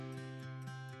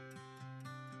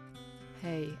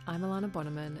Hey, I'm Alana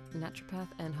Bonneman, naturopath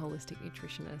and holistic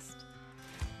nutritionist.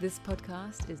 This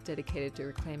podcast is dedicated to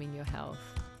reclaiming your health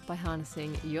by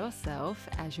harnessing yourself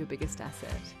as your biggest asset.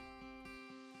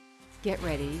 Get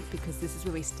ready, because this is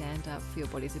where we stand up for your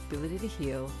body's ability to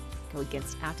heal, go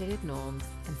against outdated norms,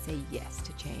 and say yes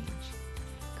to change,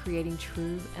 creating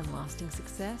true and lasting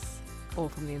success, all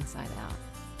from the inside out.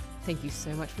 Thank you so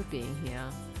much for being here.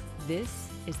 This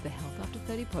is the Health After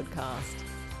 30 podcast,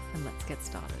 and let's get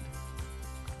started.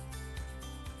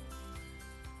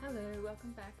 Hello,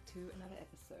 welcome back to another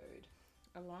episode.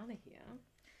 Alana here,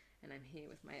 and I'm here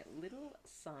with my little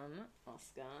son,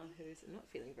 Oscar, who's not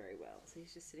feeling very well, so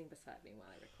he's just sitting beside me while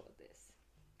I record this.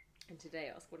 And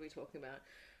today, Oscar, what are we talking about?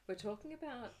 We're talking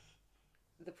about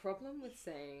the problem with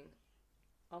saying,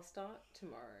 I'll start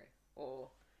tomorrow, or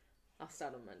I'll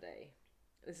start on Monday.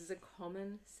 This is a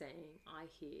common saying I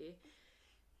hear,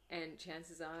 and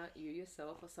chances are you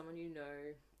yourself or someone you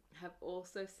know have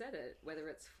also said it, whether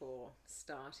it's for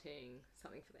starting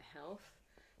something for their health,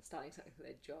 starting something for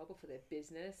their job or for their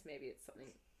business. Maybe it's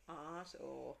something art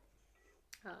or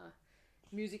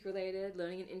music related,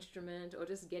 learning an instrument, or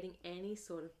just getting any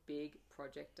sort of big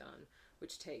project done,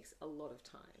 which takes a lot of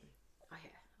time.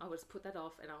 I will just put that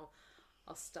off, and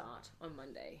I'll start on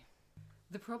Monday.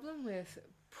 The problem with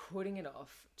putting it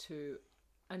off to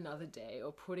another day,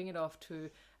 or putting it off to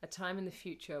a time in the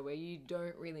future where you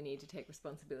don't really need to take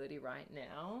responsibility right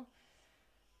now,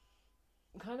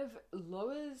 kind of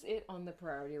lowers it on the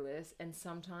priority list, and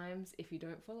sometimes if you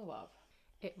don't follow up,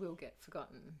 it will get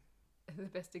forgotten. The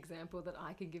best example that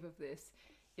I can give of this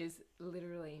is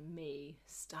literally me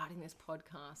starting this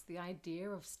podcast. The idea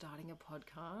of starting a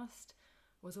podcast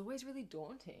was always really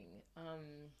daunting.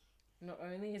 Not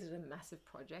only is it a massive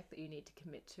project that you need to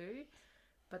commit to,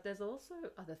 but there's also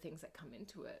other things that come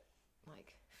into it,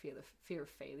 like fear of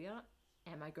failure.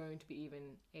 Am I going to be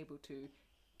even able to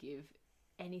give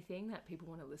anything that people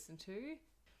want to listen to?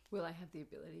 Will I have the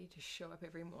ability to show up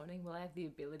every morning? Will I have the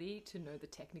ability to know the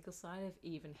technical side of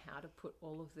even how to put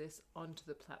all of this onto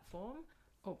the platform,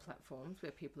 or platforms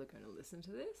where people are going to listen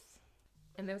to this?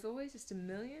 And there's always just a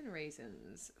million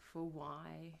reasons for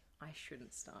why I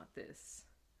shouldn't start this,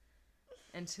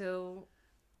 until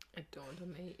it dawned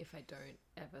on me, if I don't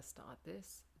ever start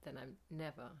this, then I'm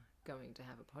never going to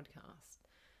have a podcast.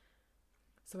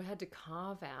 So I had to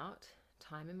carve out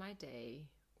time in my day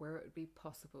where it would be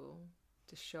possible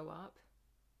to show up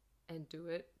and do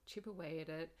it, chip away at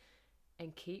it,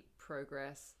 and keep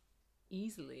progress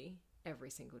easily every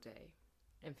single day.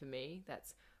 And for me,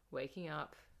 that's waking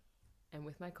up and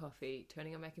with my coffee,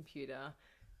 turning on my computer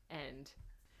and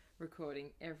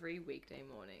recording every weekday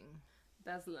morning.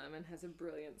 Baz Luhrmann has a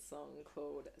brilliant song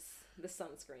called The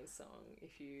Sunscreen Song.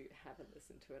 If you haven't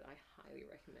listened to it, I highly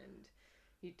recommend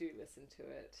you do listen to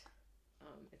it.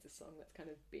 It's a song that's kind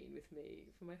of been with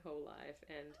me for my whole life,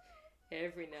 and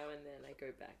every now and then I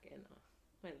go back and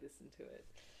I listen to it.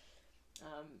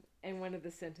 And one of the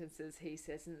sentences he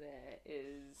says in there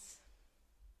is,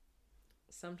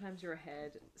 sometimes you're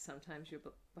ahead, sometimes you're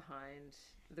behind.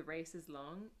 The race is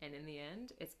long, and in the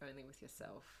end, it's only with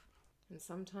yourself. And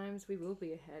sometimes we will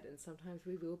be ahead, and sometimes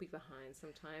we will be behind.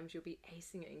 Sometimes you'll be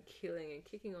acing it and killing and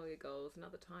kicking all your goals, and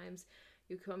other times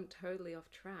you'll come totally off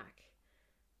track.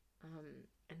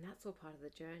 And that's all part of the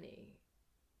journey.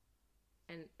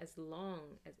 And as long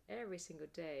as every single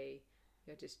day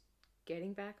you're just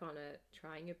getting back on it,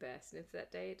 trying your best, and if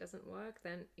that day it doesn't work,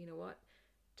 then you know what?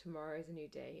 Tomorrow is a new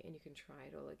day, and you can try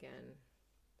it all again.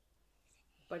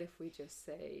 But if we just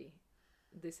say,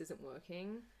 this isn't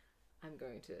working, I'm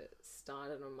going to start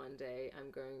it on Monday.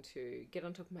 I'm going to get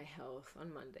on top of my health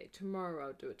on Monday. Tomorrow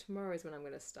I'll do it. Tomorrow is when I'm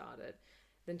going to start it.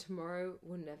 Then tomorrow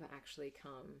will never actually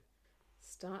come.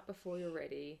 Start before you're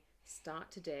ready.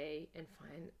 Start today and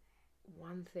find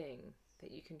one thing that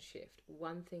you can shift,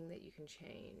 one thing that you can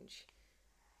change.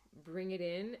 Bring it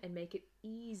in and make it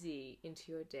easy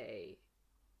into your day.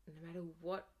 No matter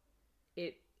what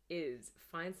it is,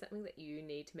 find something that you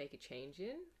need to make a change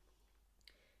in,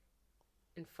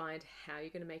 and find how you're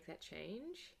going to make that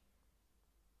change,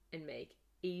 and make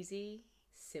easy,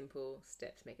 simple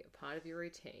steps. Make it a part of your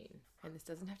routine. And this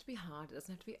doesn't have to be hard. It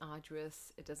doesn't have to be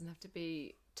arduous. It doesn't have to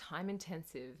be time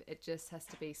intensive. It just has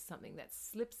to be something that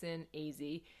slips in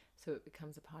easy, so it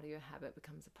becomes a part of your habit,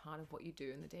 becomes a part of what you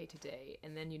do in the day to day.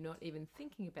 And then you're not even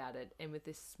thinking about it. And with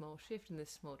this small shift and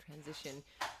this small transition,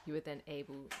 you are then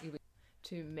able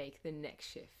to make the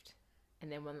next shift. And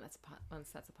then once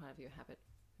that's a part of your habit,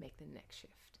 make the next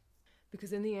shift.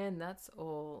 Because in the end, that's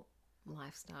all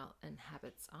lifestyle and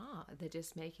habits are. They're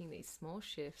just making these small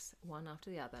shifts one after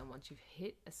the other, and once you've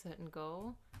hit a certain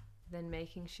goal, then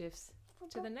making shifts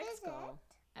to the next goal.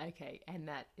 Okay, and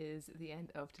that is the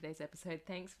end of today's episode.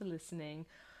 Thanks for listening.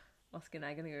 Oscar and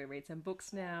I are going to go read some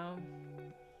books now,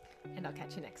 and I'll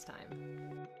catch you next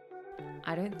time.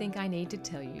 I don't think I need to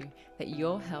tell you that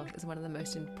your health is one of the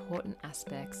most important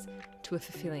aspects to a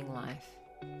fulfilling life.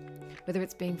 Whether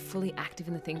it's being fully active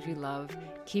in the things you love,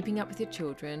 keeping up with your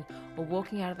children, or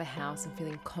walking out of the house and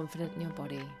feeling confident in your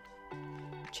body.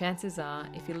 Chances are,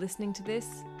 if you're listening to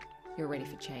this, you're ready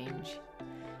for change.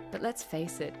 But let's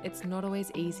face it, it's not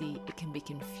always easy. It can be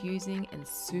confusing and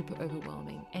super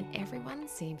overwhelming, and everyone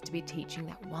seems to be teaching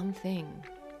that one thing.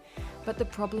 But the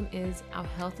problem is, our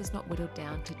health is not whittled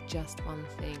down to just one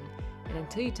thing, and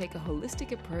until you take a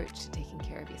holistic approach to taking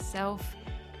care of yourself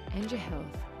and your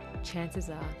health, chances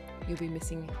are you'll be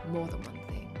missing more than one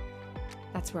thing.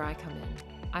 That's where I come in.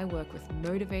 I work with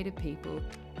motivated people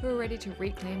who are ready to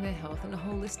reclaim their health in a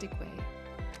holistic way,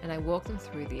 and I walk them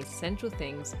through the essential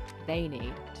things they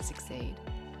need to succeed.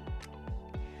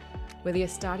 Whether you're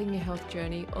starting your health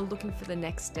journey or looking for the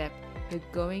next step, you're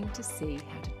going to see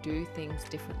how to do things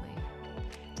differently.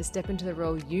 To step into the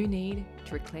role you need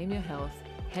to reclaim your health,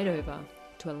 head over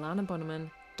to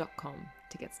alanaboneman.com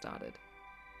to get started.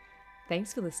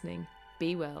 Thanks for listening,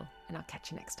 be well, and I'll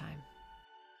catch you next time.